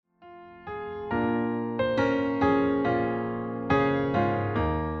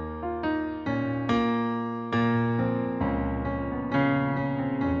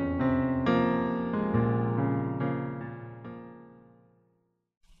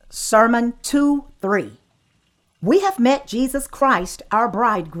Sermon 2-3. We have met Jesus Christ, our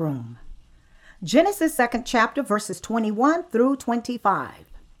bridegroom. Genesis 2nd chapter, verses 21 through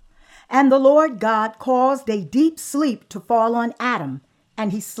 25. And the Lord God caused a deep sleep to fall on Adam,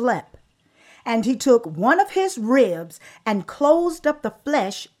 and he slept. And he took one of his ribs and closed up the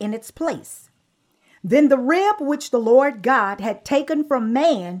flesh in its place. Then the rib which the Lord God had taken from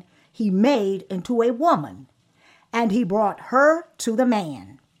man, he made into a woman, and he brought her to the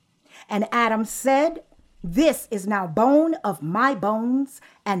man. And Adam said, This is now bone of my bones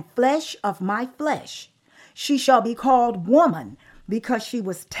and flesh of my flesh. She shall be called woman, because she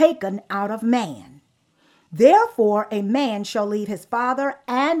was taken out of man. Therefore a man shall leave his father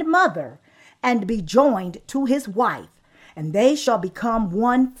and mother, and be joined to his wife, and they shall become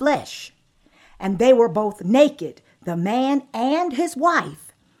one flesh. And they were both naked, the man and his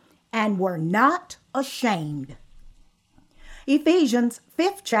wife, and were not ashamed. Ephesians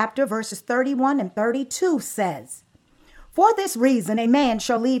 5th chapter, verses 31 and 32 says, For this reason a man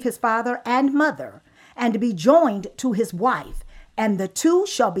shall leave his father and mother, and be joined to his wife, and the two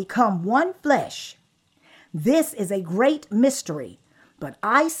shall become one flesh. This is a great mystery, but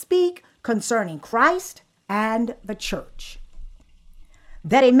I speak concerning Christ and the church.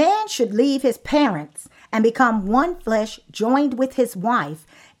 That a man should leave his parents and become one flesh joined with his wife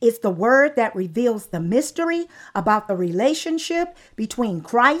is the word that reveals the mystery about the relationship between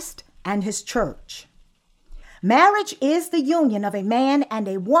Christ and his church. Marriage is the union of a man and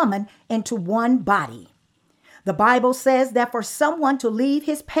a woman into one body. The Bible says that for someone to leave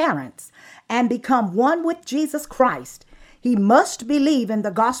his parents and become one with Jesus Christ, he must believe in the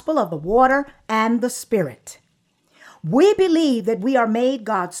gospel of the water and the Spirit. We believe that we are made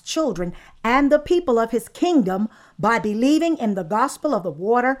God's children and the people of his kingdom by believing in the gospel of the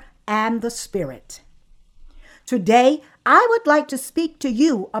water and the Spirit. Today, I would like to speak to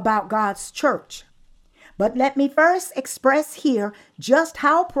you about God's church. But let me first express here just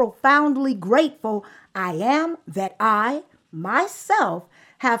how profoundly grateful I am that I, myself,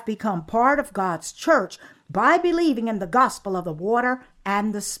 have become part of God's church by believing in the gospel of the water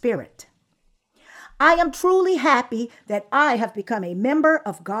and the Spirit. I am truly happy that I have become a member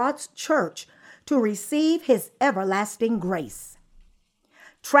of God's church to receive his everlasting grace.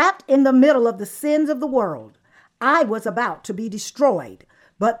 Trapped in the middle of the sins of the world, I was about to be destroyed,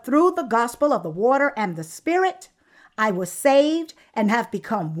 but through the gospel of the water and the Spirit, I was saved and have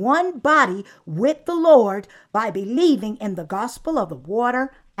become one body with the Lord by believing in the gospel of the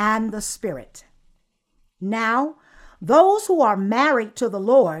water and the Spirit. Now, those who are married to the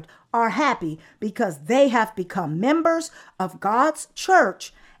Lord are happy because they have become members of God's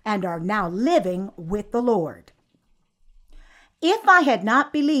church and are now living with the Lord. If I had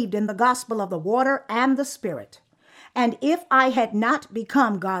not believed in the gospel of the water and the Spirit, and if I had not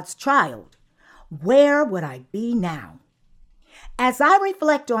become God's child, where would I be now? As I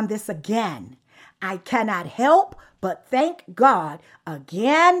reflect on this again, I cannot help but thank God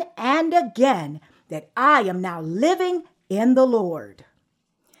again and again that I am now living in the Lord.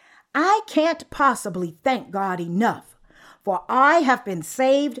 I can't possibly thank God enough, for I have been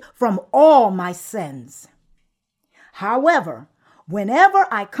saved from all my sins. However, whenever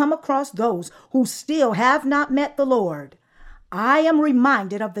I come across those who still have not met the Lord, I am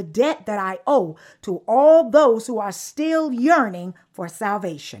reminded of the debt that I owe to all those who are still yearning for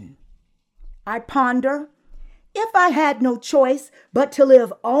salvation. I ponder, if I had no choice but to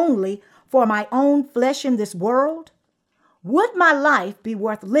live only for my own flesh in this world, would my life be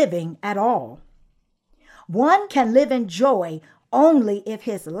worth living at all? One can live in joy only if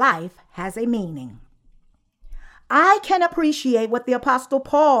his life has a meaning. I can appreciate what the Apostle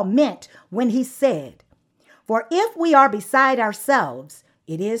Paul meant when he said, For if we are beside ourselves,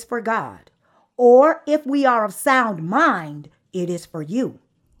 it is for God. Or if we are of sound mind, it is for you.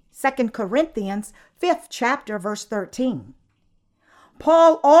 2 Corinthians 5th chapter, verse 13.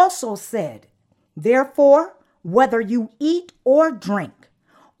 Paul also said, Therefore, whether you eat or drink,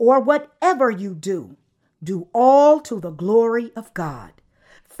 or whatever you do, do all to the glory of God.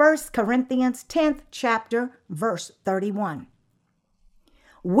 1 Corinthians 10th chapter, verse 31.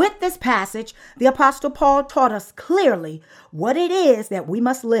 With this passage, the Apostle Paul taught us clearly what it is that we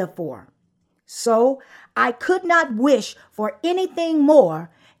must live for. So I could not wish for anything more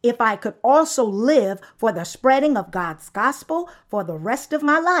if I could also live for the spreading of God's gospel for the rest of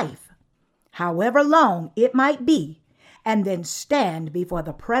my life, however long it might be, and then stand before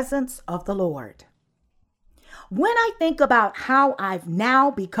the presence of the Lord. When I think about how I've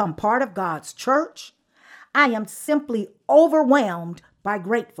now become part of God's church, I am simply overwhelmed by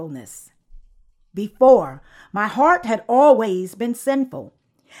gratefulness. Before, my heart had always been sinful.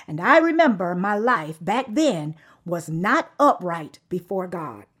 And I remember my life back then was not upright before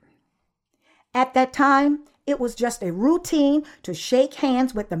God. At that time, it was just a routine to shake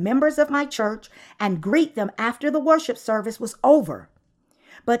hands with the members of my church and greet them after the worship service was over.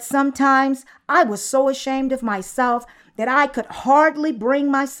 But sometimes I was so ashamed of myself that I could hardly bring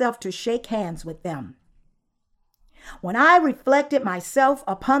myself to shake hands with them. When I reflected myself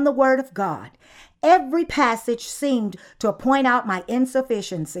upon the Word of God, every passage seemed to point out my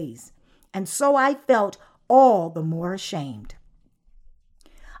insufficiencies, and so I felt all the more ashamed.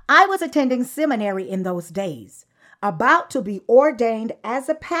 I was attending seminary in those days, about to be ordained as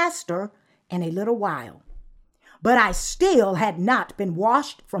a pastor in a little while, but I still had not been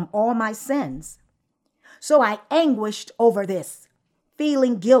washed from all my sins. So I anguished over this,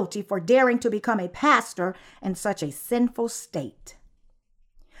 feeling guilty for daring to become a pastor in such a sinful state.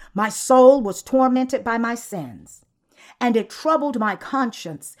 My soul was tormented by my sins, and it troubled my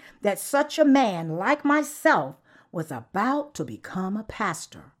conscience that such a man like myself was about to become a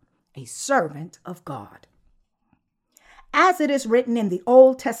pastor, a servant of God. As it is written in the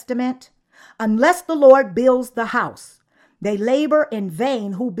Old Testament, unless the Lord builds the house, they labor in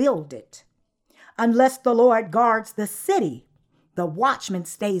vain who build it. Unless the Lord guards the city, the watchman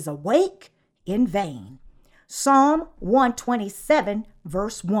stays awake in vain. Psalm 127,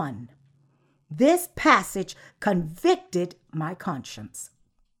 verse 1. This passage convicted my conscience.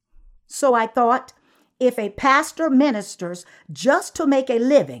 So I thought, if a pastor ministers just to make a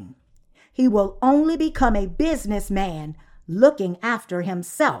living, he will only become a businessman looking after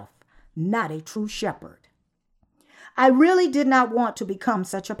himself, not a true shepherd. I really did not want to become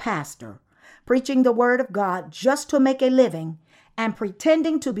such a pastor, preaching the word of God just to make a living and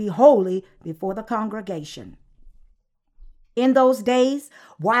pretending to be holy before the congregation. In those days,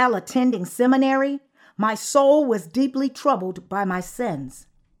 while attending seminary, my soul was deeply troubled by my sins.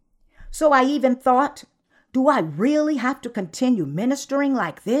 So I even thought, do I really have to continue ministering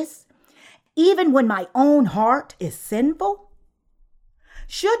like this, even when my own heart is sinful?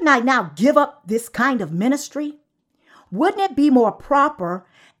 Shouldn't I now give up this kind of ministry? Wouldn't it be more proper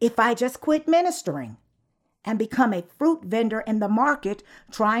if I just quit ministering and become a fruit vendor in the market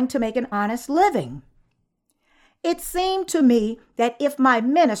trying to make an honest living? It seemed to me that if my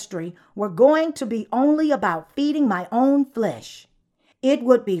ministry were going to be only about feeding my own flesh, it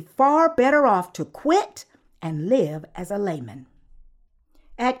would be far better off to quit and live as a layman.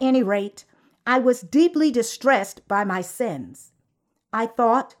 At any rate, I was deeply distressed by my sins. I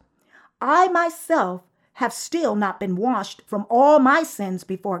thought, I myself have still not been washed from all my sins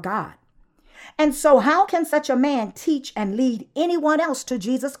before God. And so how can such a man teach and lead anyone else to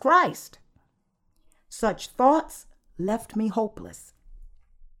Jesus Christ? Such thoughts left me hopeless.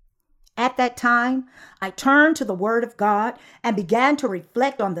 At that time, I turned to the Word of God and began to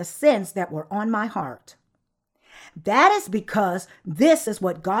reflect on the sins that were on my heart. That is because this is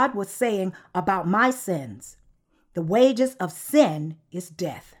what God was saying about my sins. The wages of sin is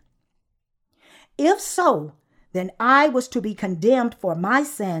death. If so, then I was to be condemned for my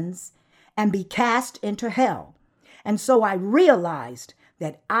sins and be cast into hell. And so I realized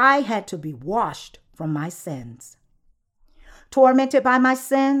that I had to be washed from my sins. Tormented by my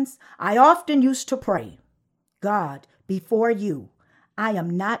sins, I often used to pray, God, before you, I am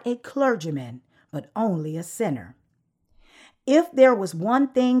not a clergyman, but only a sinner. If there was one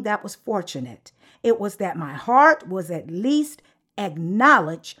thing that was fortunate, it was that my heart was at least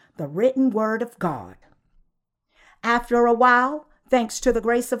acknowledge the written word of God. After a while, thanks to the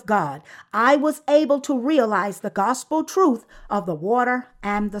grace of God, I was able to realize the gospel truth of the water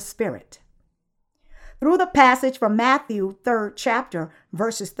and the Spirit. Through the passage from Matthew, 3rd chapter,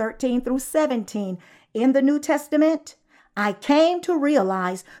 verses 13 through 17 in the New Testament, I came to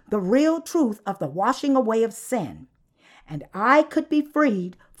realize the real truth of the washing away of sin, and I could be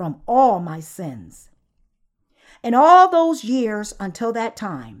freed from all my sins. In all those years until that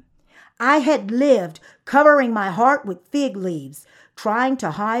time, I had lived covering my heart with fig leaves, trying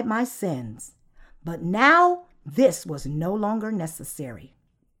to hide my sins. But now this was no longer necessary.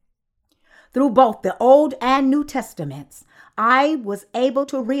 Through both the Old and New Testaments, I was able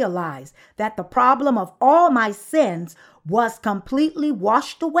to realize that the problem of all my sins was completely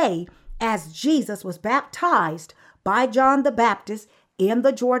washed away as Jesus was baptized by John the Baptist in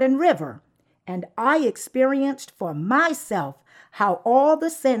the Jordan River, and I experienced for myself how all the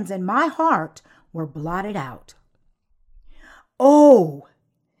sins in my heart were blotted out. Oh,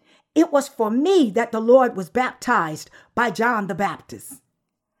 it was for me that the Lord was baptized by John the Baptist.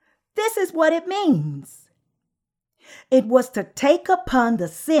 This is what it means. It was to take upon the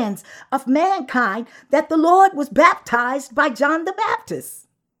sins of mankind that the Lord was baptized by John the Baptist.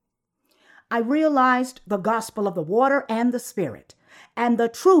 I realized the gospel of the water and the Spirit, and the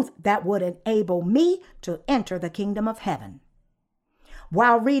truth that would enable me to enter the kingdom of heaven.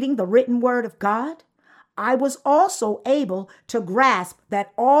 While reading the written word of God, I was also able to grasp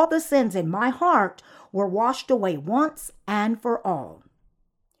that all the sins in my heart were washed away once and for all.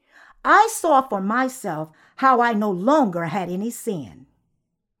 I saw for myself how I no longer had any sin.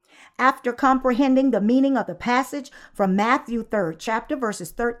 After comprehending the meaning of the passage from Matthew 3rd chapter,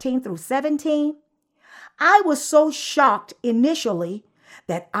 verses 13 through 17, I was so shocked initially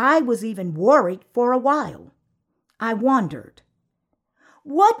that I was even worried for a while. I wondered,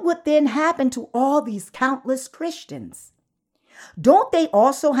 what would then happen to all these countless Christians? Don't they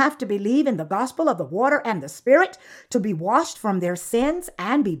also have to believe in the gospel of the water and the Spirit to be washed from their sins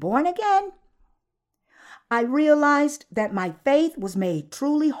and be born again? I realized that my faith was made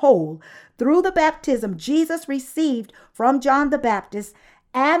truly whole through the baptism Jesus received from John the Baptist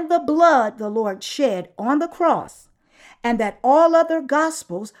and the blood the Lord shed on the cross, and that all other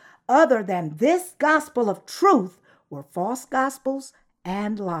gospels other than this gospel of truth were false gospels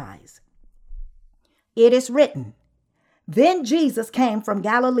and lies. It is written, "Then Jesus came from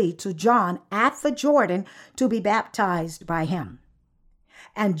Galilee to John at the Jordan to be baptized by him.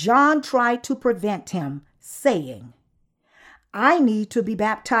 And John tried to prevent him, saying, 'I need to be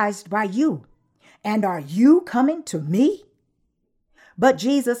baptized by you, and are you coming to me?' But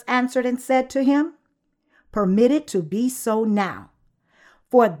Jesus answered and said to him, 'Permit it to be so now,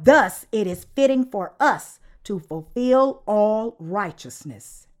 for thus it is fitting for us to fulfill all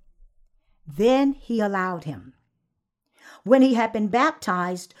righteousness.' Then he allowed him. When he had been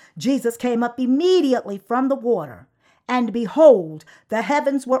baptized, Jesus came up immediately from the water, and behold, the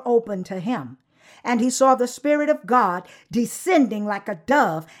heavens were opened to him, and he saw the Spirit of God descending like a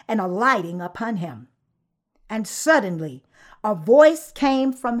dove and alighting upon him. And suddenly a voice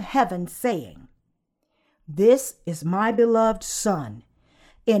came from heaven saying, 'This is my beloved Son,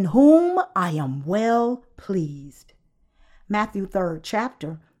 in whom I am well pleased.'" Matthew 3rd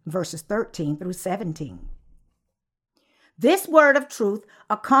chapter, verses 13 through 17. This word of truth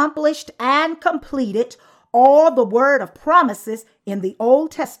accomplished and completed all the word of promises in the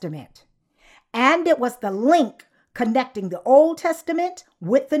Old Testament. And it was the link connecting the Old Testament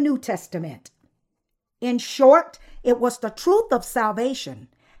with the New Testament. In short, it was the truth of salvation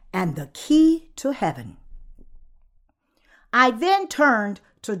and the key to heaven. I then turned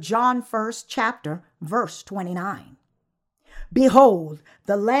to John 1st chapter, verse 29. "Behold,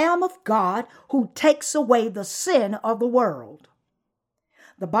 the Lamb of God who takes away the sin of the world."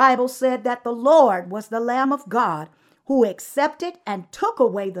 The Bible said that the Lord was the Lamb of God who accepted and took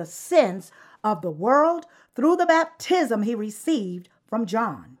away the sins of the world through the baptism he received from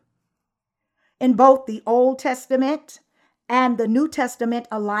John. In both the Old Testament and the New Testament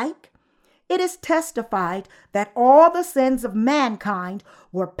alike, it is testified that all the sins of mankind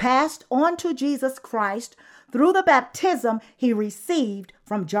were passed on to Jesus Christ through the baptism he received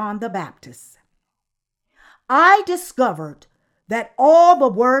from John the Baptist. I discovered that all the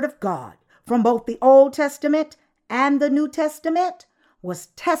Word of God from both the Old Testament and the New Testament was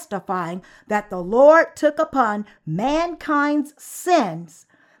testifying that the Lord took upon mankind's sins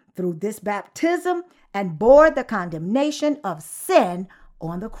through this baptism and bore the condemnation of sin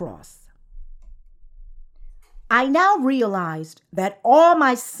on the cross. I now realized that all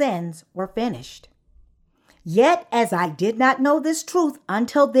my sins were finished. Yet, as I did not know this truth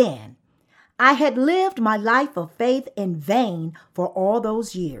until then, I had lived my life of faith in vain for all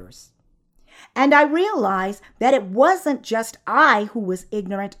those years. And I realized that it wasn't just I who was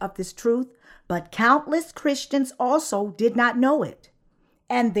ignorant of this truth, but countless Christians also did not know it.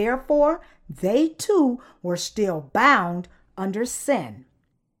 And therefore, they too were still bound under sin.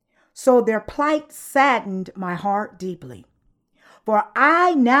 So their plight saddened my heart deeply. For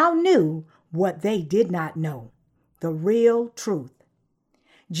I now knew what they did not know, the real truth.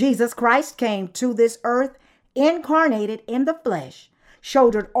 Jesus Christ came to this earth, incarnated in the flesh,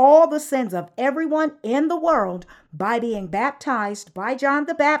 shouldered all the sins of everyone in the world by being baptized by John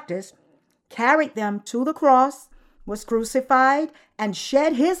the Baptist, carried them to the cross, was crucified, and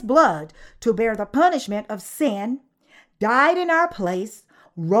shed his blood to bear the punishment of sin, died in our place,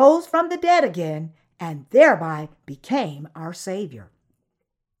 rose from the dead again, and thereby became our Savior.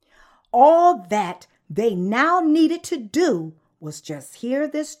 All that they now needed to do was just hear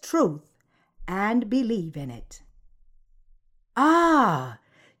this truth and believe in it. Ah,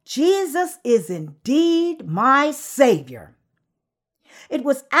 Jesus is indeed my Savior. It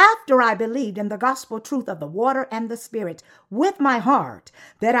was after I believed in the gospel truth of the water and the Spirit with my heart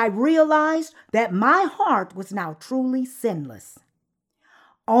that I realized that my heart was now truly sinless.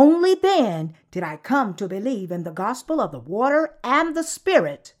 Only then did I come to believe in the gospel of the water and the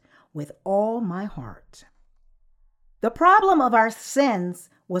Spirit with all my heart. The problem of our sins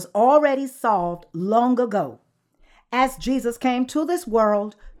was already solved long ago, as Jesus came to this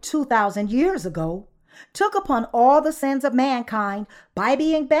world 2,000 years ago, took upon all the sins of mankind by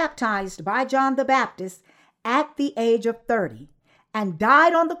being baptized by John the Baptist at the age of 30, and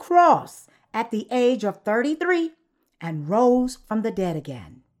died on the cross at the age of 33, and rose from the dead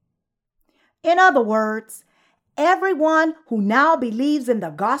again. In other words, everyone who now believes in the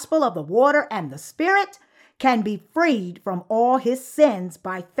gospel of the water and the Spirit can be freed from all his sins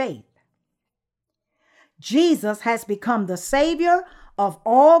by faith. Jesus has become the Savior of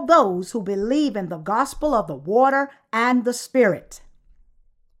all those who believe in the gospel of the water and the Spirit.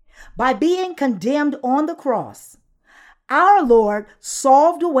 By being condemned on the cross, our Lord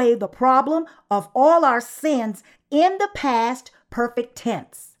solved away the problem of all our sins in the past perfect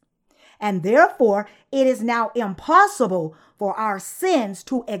tense. And therefore, it is now impossible for our sins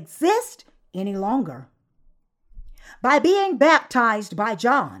to exist any longer. By being baptized by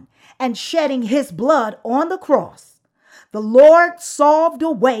John and shedding his blood on the cross, the Lord solved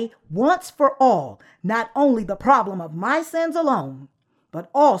away once for all not only the problem of my sins alone, but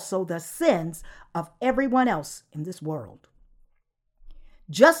also the sins of everyone else in this world.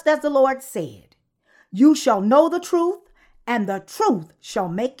 Just as the Lord said, "You shall know the truth, and the truth shall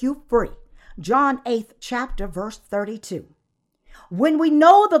make you free." John 8th chapter, verse 32. When we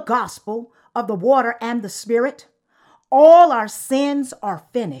know the gospel of the water and the Spirit, all our sins are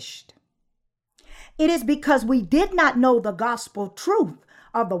finished. It is because we did not know the gospel truth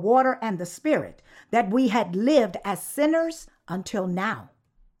of the water and the Spirit that we had lived as sinners until now.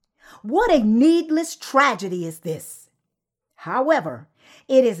 What a needless tragedy is this. However,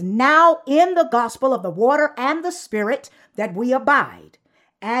 it is now in the gospel of the water and the Spirit that we abide,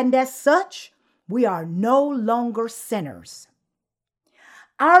 and as such, we are no longer sinners.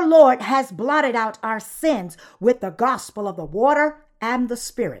 Our Lord has blotted out our sins with the gospel of the water and the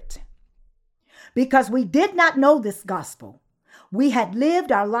Spirit. Because we did not know this gospel, we had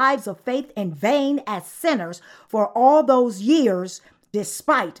lived our lives of faith in vain as sinners for all those years,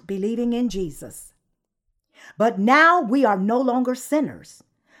 despite believing in Jesus. But now we are no longer sinners,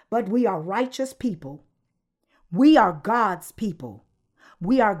 but we are righteous people. We are God's people.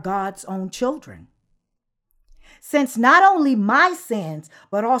 We are God's own children. Since not only my sins,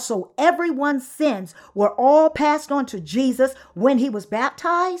 but also everyone's sins were all passed on to Jesus when he was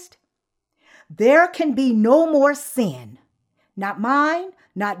baptized, there can be no more sin. Not mine,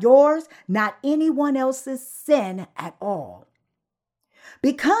 not yours, not anyone else's sin at all.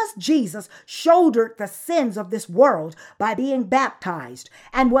 Because Jesus shouldered the sins of this world by being baptized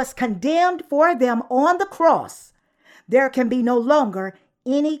and was condemned for them on the cross, there can be no longer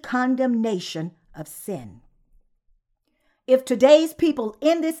any condemnation of sin. If today's people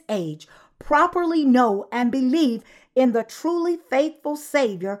in this age properly know and believe in the truly faithful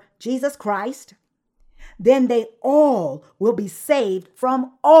Savior, Jesus Christ, then they all will be saved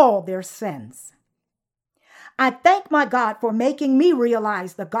from all their sins. I thank my God for making me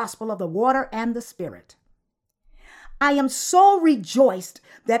realize the gospel of the water and the Spirit. I am so rejoiced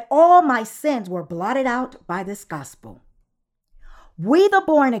that all my sins were blotted out by this gospel. We, the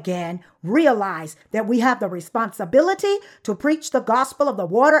born again, realize that we have the responsibility to preach the gospel of the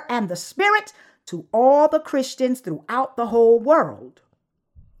water and the Spirit to all the Christians throughout the whole world.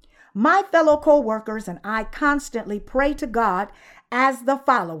 My fellow co-workers and I constantly pray to God as the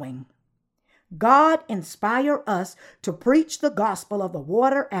following: God, inspire us to preach the gospel of the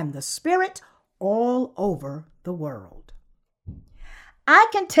water and the Spirit all over the world. I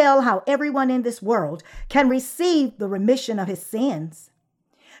can tell how everyone in this world can receive the remission of his sins.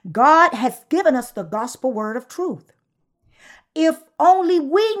 God has given us the gospel word of truth. If only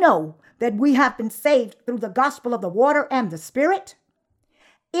we know that we have been saved through the gospel of the water and the Spirit,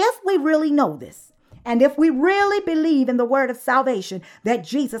 if we really know this, and if we really believe in the word of salvation that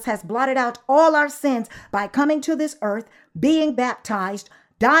Jesus has blotted out all our sins by coming to this earth, being baptized,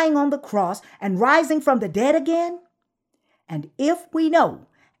 dying on the cross, and rising from the dead again, and if we know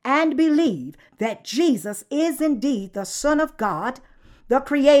and believe that Jesus is indeed the Son of God, the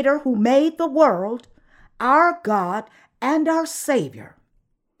Creator who made the world, our God and our Savior,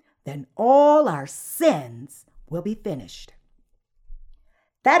 then all our sins will be finished.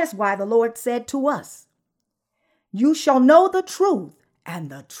 That is why the Lord said to us, "You shall know the truth, and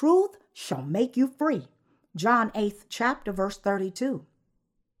the truth shall make you free." John 8th chapter, verse 32.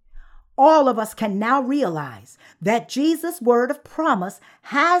 All of us can now realize that Jesus' word of promise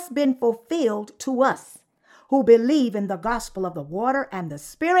has been fulfilled to us, who believe in the gospel of the water and the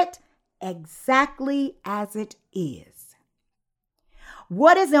Spirit exactly as it is.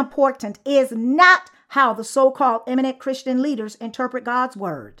 What is important is not how the so-called eminent Christian leaders interpret God's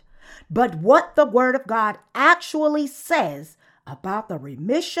word, but what the word of God actually says about the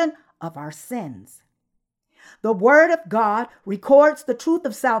remission of our sins. The word of God records the truth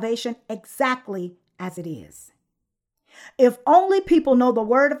of salvation exactly as it is. If only people know the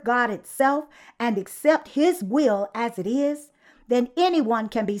word of God itself and accept his will as it is, then anyone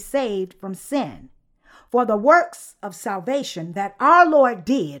can be saved from sin. For the works of salvation that our Lord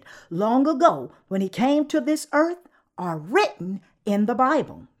did long ago when he came to this earth are written in the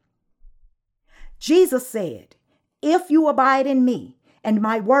Bible. Jesus said, "If you abide in me and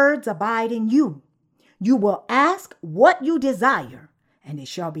my words abide in you, you will ask what you desire, and it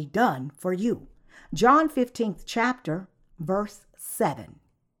shall be done for you." John 15th chapter, verse 7.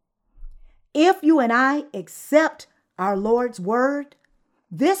 If you and I accept our Lord's word,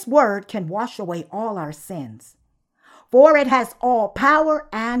 this word can wash away all our sins, for it has all power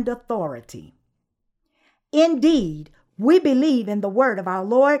and authority. Indeed, we believe in the word of our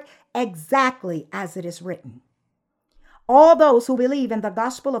Lord exactly as it is written. All those who believe in the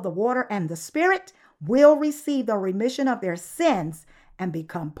gospel of the water and the Spirit will receive the remission of their sins and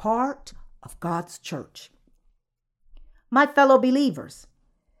become part of God's church. My fellow believers,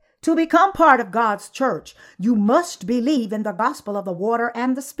 to become part of God's church, you must believe in the gospel of the water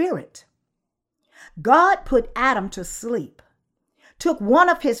and the Spirit. God put Adam to sleep, took one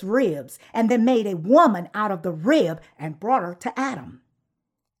of his ribs, and then made a woman out of the rib and brought her to Adam.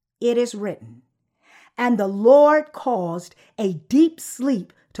 It is written, "And the Lord caused a deep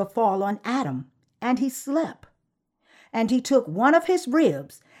sleep to fall on Adam, and he slept. And he took one of his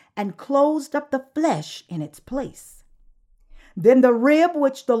ribs and closed up the flesh in its place. Then the rib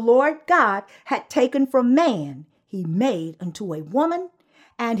which the Lord God had taken from man, he made into a woman,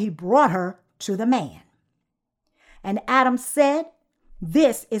 and he brought her to the man. And Adam said,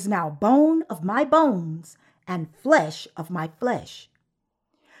 'This is now bone of my bones and flesh of my flesh.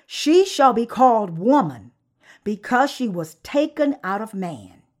 She shall be called woman, because she was taken out of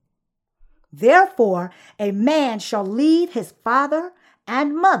man. Therefore, a man shall leave his father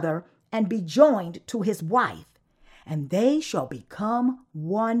and mother and be joined to his wife, and they shall become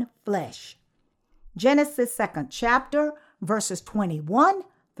one flesh.'" Genesis 2nd chapter, verses 21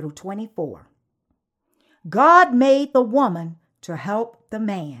 through 24. God made the woman to help the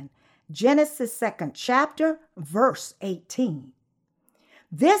man. Genesis 2nd chapter, verse 18.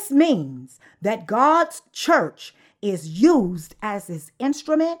 This means that God's church is used as his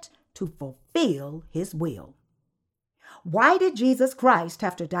instrument to fulfill his will. Why did Jesus Christ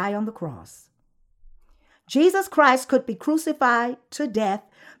have to die on the cross? Jesus Christ could be crucified to death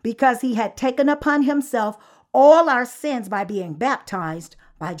because he had taken upon himself all our sins by being baptized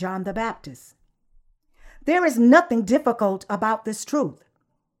by John the Baptist. There is nothing difficult about this truth.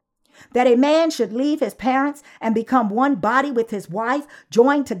 That a man should leave his parents and become one body with his wife,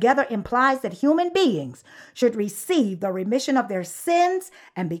 joined together, implies that human beings should receive the remission of their sins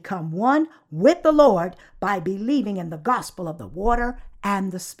and become one with the Lord by believing in the gospel of the water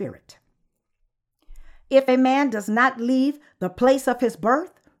and the Spirit. If a man does not leave the place of his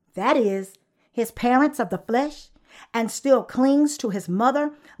birth, that is, his parents of the flesh, and still clings to his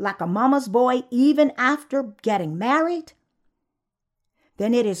mother like a mama's boy even after getting married,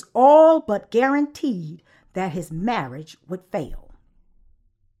 then it is all but guaranteed that his marriage would fail.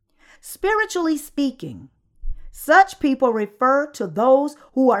 Spiritually speaking, such people refer to those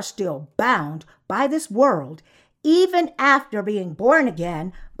who are still bound by this world even after being born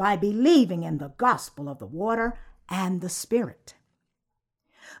again by believing in the gospel of the water and the Spirit.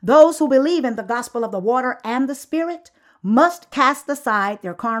 Those who believe in the gospel of the water and the Spirit must cast aside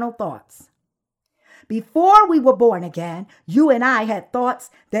their carnal thoughts. Before we were born again, you and I had thoughts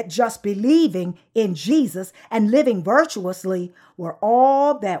that just believing in Jesus and living virtuously were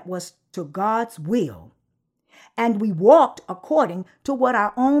all that was to God's will. And we walked according to what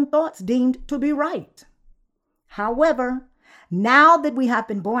our own thoughts deemed to be right. However, now that we have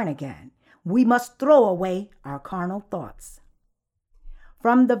been born again, we must throw away our carnal thoughts.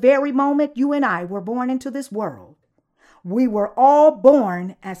 From the very moment you and I were born into this world, we were all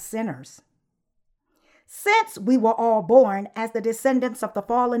born as sinners. Since we were all born as the descendants of the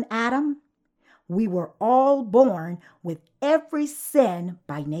fallen Adam, we were all born with every sin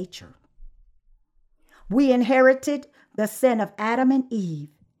by nature. We inherited the sin of Adam and Eve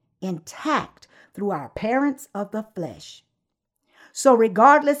intact through our parents of the flesh. So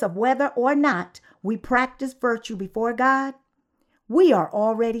regardless of whether or not we practice virtue before God, we are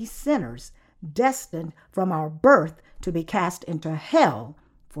already sinners destined from our birth to be cast into hell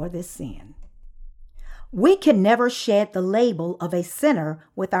for this sin. We can never shed the label of a sinner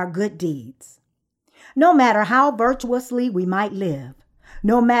with our good deeds. No matter how virtuously we might live,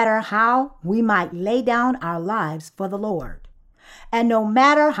 no matter how we might lay down our lives for the Lord, and no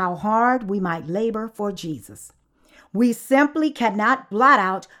matter how hard we might labor for Jesus, we simply cannot blot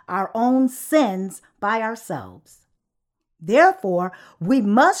out our own sins by ourselves. Therefore, we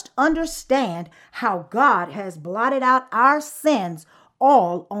must understand how God has blotted out our sins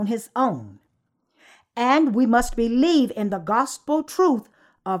all on his own. And we must believe in the gospel truth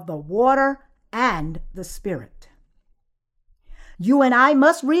of the water and the Spirit. You and I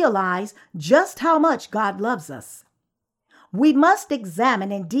must realize just how much God loves us. We must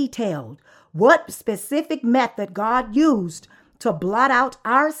examine in detail what specific method God used to blot out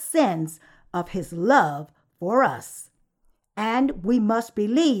our sins of his love for us. And we must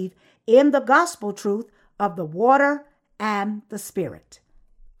believe in the gospel truth of the water and the Spirit.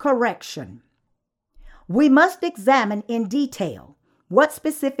 Correction. We must examine in detail what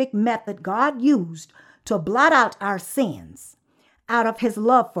specific method God used to blot out our sins out of his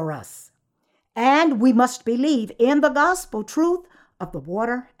love for us. And we must believe in the gospel truth of the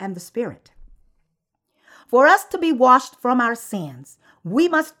water and the Spirit. For us to be washed from our sins, we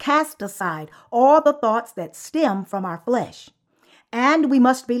must cast aside all the thoughts that stem from our flesh, and we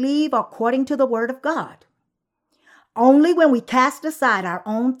must believe according to the word of God. Only when we cast aside our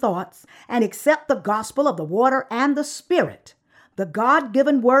own thoughts and accept the gospel of the water and the Spirit, the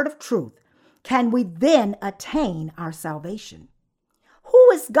God-given word of truth, can we then attain our salvation.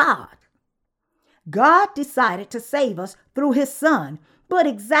 Who is God? God decided to save us through his Son, but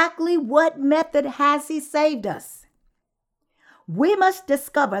exactly what method has he saved us? We must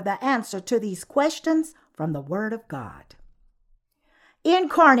discover the answer to these questions from the Word of God.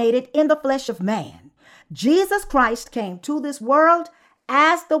 Incarnated in the flesh of man, Jesus Christ came to this world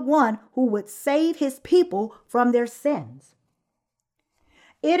as the one who would save his people from their sins.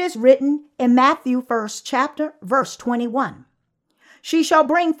 It is written in Matthew 1st chapter, verse 21. She shall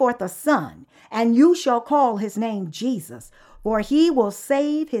bring forth a son, and you shall call his name Jesus, for he will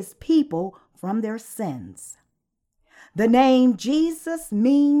save his people from their sins. The name Jesus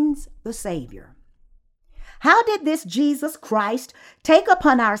means the Savior. How did this Jesus Christ take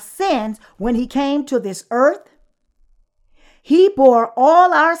upon our sins when he came to this earth? He bore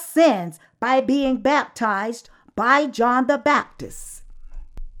all our sins by being baptized by John the Baptist.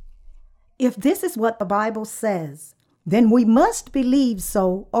 If this is what the Bible says, then we must believe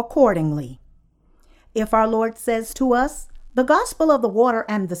so accordingly. If our Lord says to us, the gospel of the water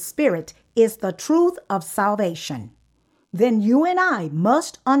and the Spirit is the truth of salvation, then you and I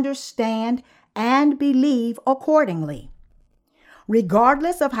must understand and believe accordingly.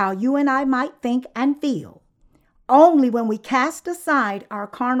 Regardless of how you and I might think and feel, only when we cast aside our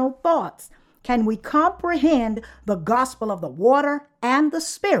carnal thoughts can we comprehend the gospel of the water and the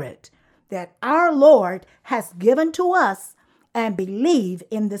Spirit that our Lord has given to us and believe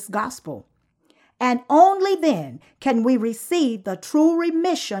in this gospel. And only then can we receive the true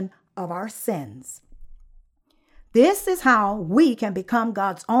remission of our sins. This is how we can become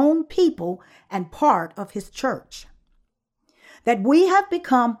God's own people and part of his church. That we have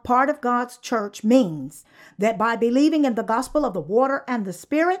become part of God's church means that by believing in the gospel of the water and the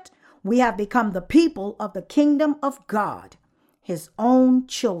Spirit, we have become the people of the kingdom of God, his own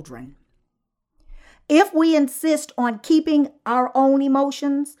children. If we insist on keeping our own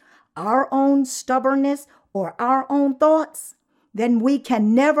emotions, our own stubbornness, or our own thoughts, then we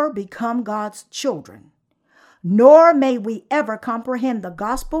can never become God's children. Nor may we ever comprehend the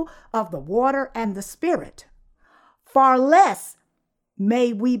gospel of the water and the Spirit. Far less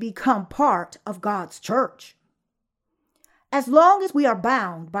may we become part of God's church. As long as we are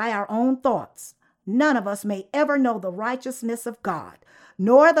bound by our own thoughts, none of us may ever know the righteousness of God,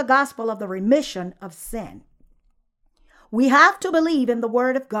 nor the gospel of the remission of sin. We have to believe in the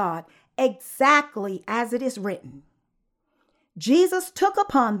word of God exactly as it is written. Jesus took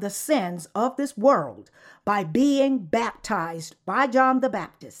upon the sins of this world by being baptized by John the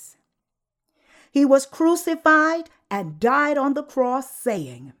Baptist. He was crucified and died on the cross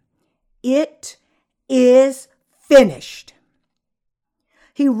saying, "It is finished."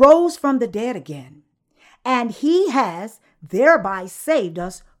 He rose from the dead again, and he has thereby saved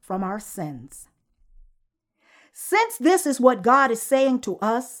us from our sins. Since this is what God is saying to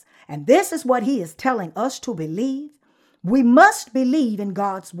us, and this is what he is telling us to believe, we must believe in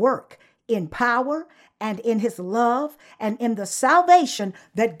God's work, in power, and in his love, and in the salvation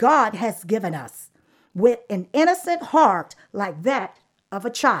that God has given us, with an innocent heart like that of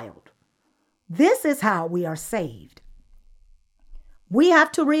a child. This is how we are saved. We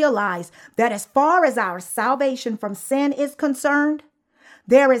have to realize that as far as our salvation from sin is concerned,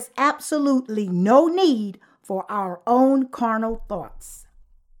 there is absolutely no need for our own carnal thoughts.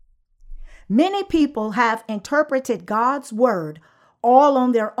 Many people have interpreted God's word all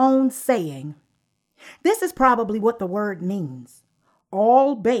on their own saying. This is probably what the word means,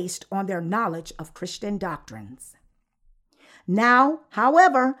 all based on their knowledge of Christian doctrines. Now,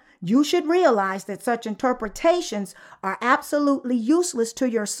 however, you should realize that such interpretations are absolutely useless to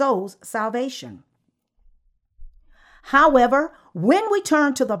your soul's salvation. However, when we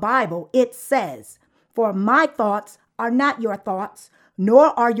turn to the Bible, it says, "For my thoughts are not your thoughts,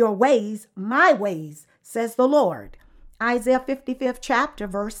 nor are your ways my ways, says the Lord." Isaiah 55th chapter,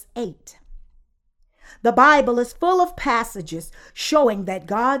 verse 8. The Bible is full of passages showing that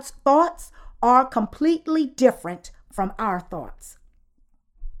God's thoughts are completely different from our thoughts.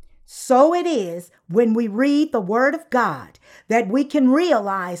 So it is when we read the Word of God that we can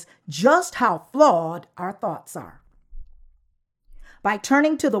realize just how flawed our thoughts are. By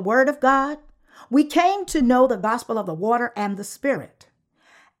turning to the Word of God, we came to know the gospel of the water and the Spirit.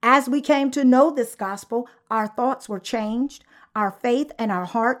 As we came to know this gospel, our thoughts were changed, our faith and our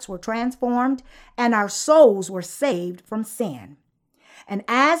hearts were transformed, and our souls were saved from sin. And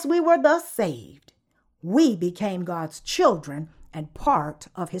as we were thus saved, we became God's children and part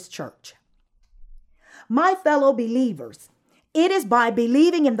of His church. My fellow believers, it is by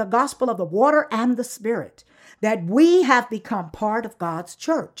believing in the gospel of the water and the Spirit that we have become part of God's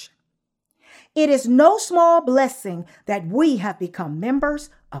church. It is no small blessing that we have become members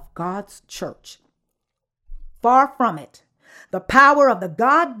of God's church. Far from it. The power of the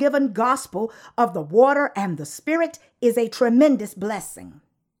God-given gospel of the water and the Spirit is a tremendous blessing.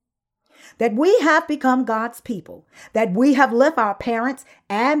 That we have become God's people, that we have left our parents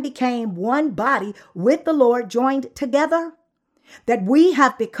and became one body with the Lord joined together, that we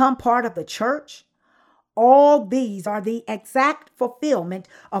have become part of the church. All these are the exact fulfillment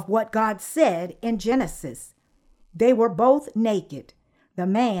of what God said in Genesis. They were both naked, the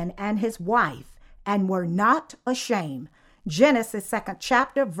man and his wife, and were not ashamed. Genesis 2nd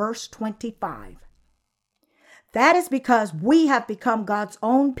chapter, verse 25. That is because we have become God's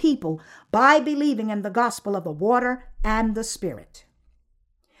own people by believing in the gospel of the water and the Spirit.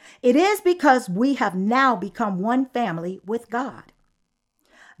 It is because we have now become one family with God.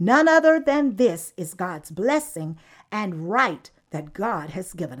 None other than this is God's blessing and right that God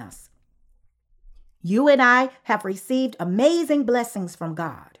has given us. You and I have received amazing blessings from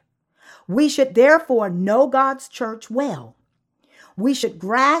God. We should therefore know God's church well. We should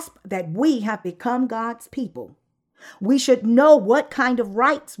grasp that we have become God's people. We should know what kind of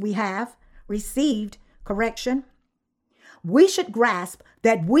rights we have received. We should grasp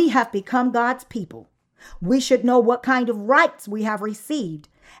that we have become God's people. We should know what kind of rights we have received.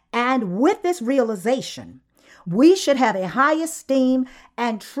 And with this realization, we should have a high esteem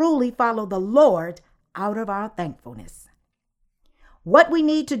and truly follow the Lord out of our thankfulness. What we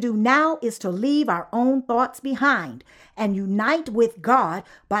need to do now is to leave our own thoughts behind and unite with God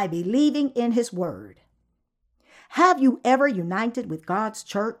by believing in His word. Have you ever united with God's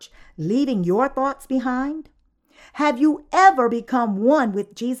church, leaving your thoughts behind? Have you ever become one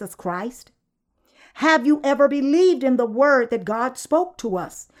with Jesus Christ? Have you ever believed in the word that God spoke to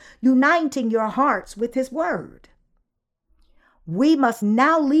us, uniting your hearts with His word? We must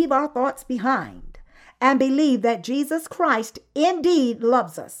now leave our thoughts behind and believe that Jesus Christ indeed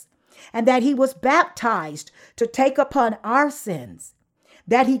loves us, and that He was baptized to take upon our sins,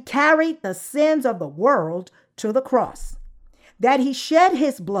 that He carried the sins of the world to the cross, that He shed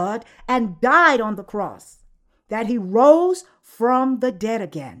His blood and died on the cross, that He rose from the dead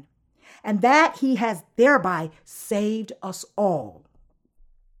again, and that He has thereby saved us all.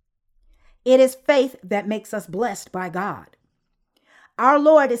 It is faith that makes us blessed by God. Our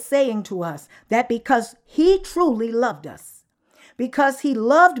Lord is saying to us that because He truly loved us, because He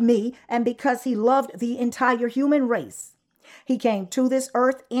loved me, and because He loved the entire human race, He came to this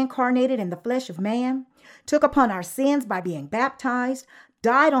earth incarnated in the flesh of man, took upon our sins by being baptized,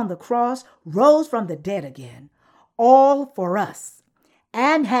 died on the cross, rose from the dead again, all for us,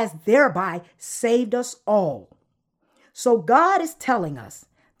 and has thereby saved us all. So God is telling us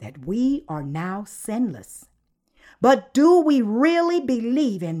that we are now sinless. But do we really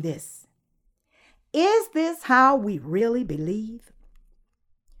believe in this? Is this how we really believe?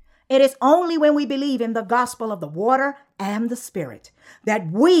 It is only when we believe in the gospel of the water and the Spirit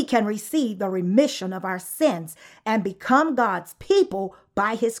that we can receive the remission of our sins and become God's people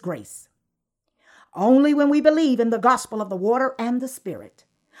by His grace. Only when we believe in the gospel of the water and the Spirit,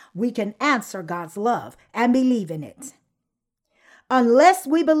 we can answer God's love and believe in it. Unless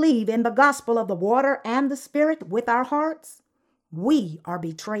we believe in the gospel of the water and the Spirit with our hearts, we are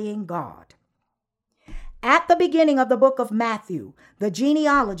betraying God. At the beginning of the book of Matthew, the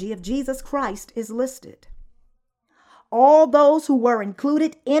genealogy of Jesus Christ is listed. All those who were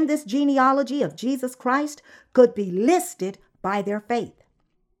included in this genealogy of Jesus Christ could be listed by their faith.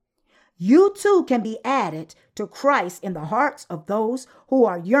 You too can be added to Christ in the hearts of those who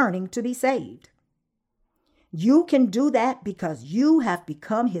are yearning to be saved. You can do that because you have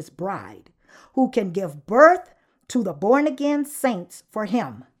become his bride, who can give birth to the born-again saints for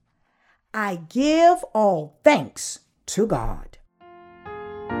him. I give all thanks to God.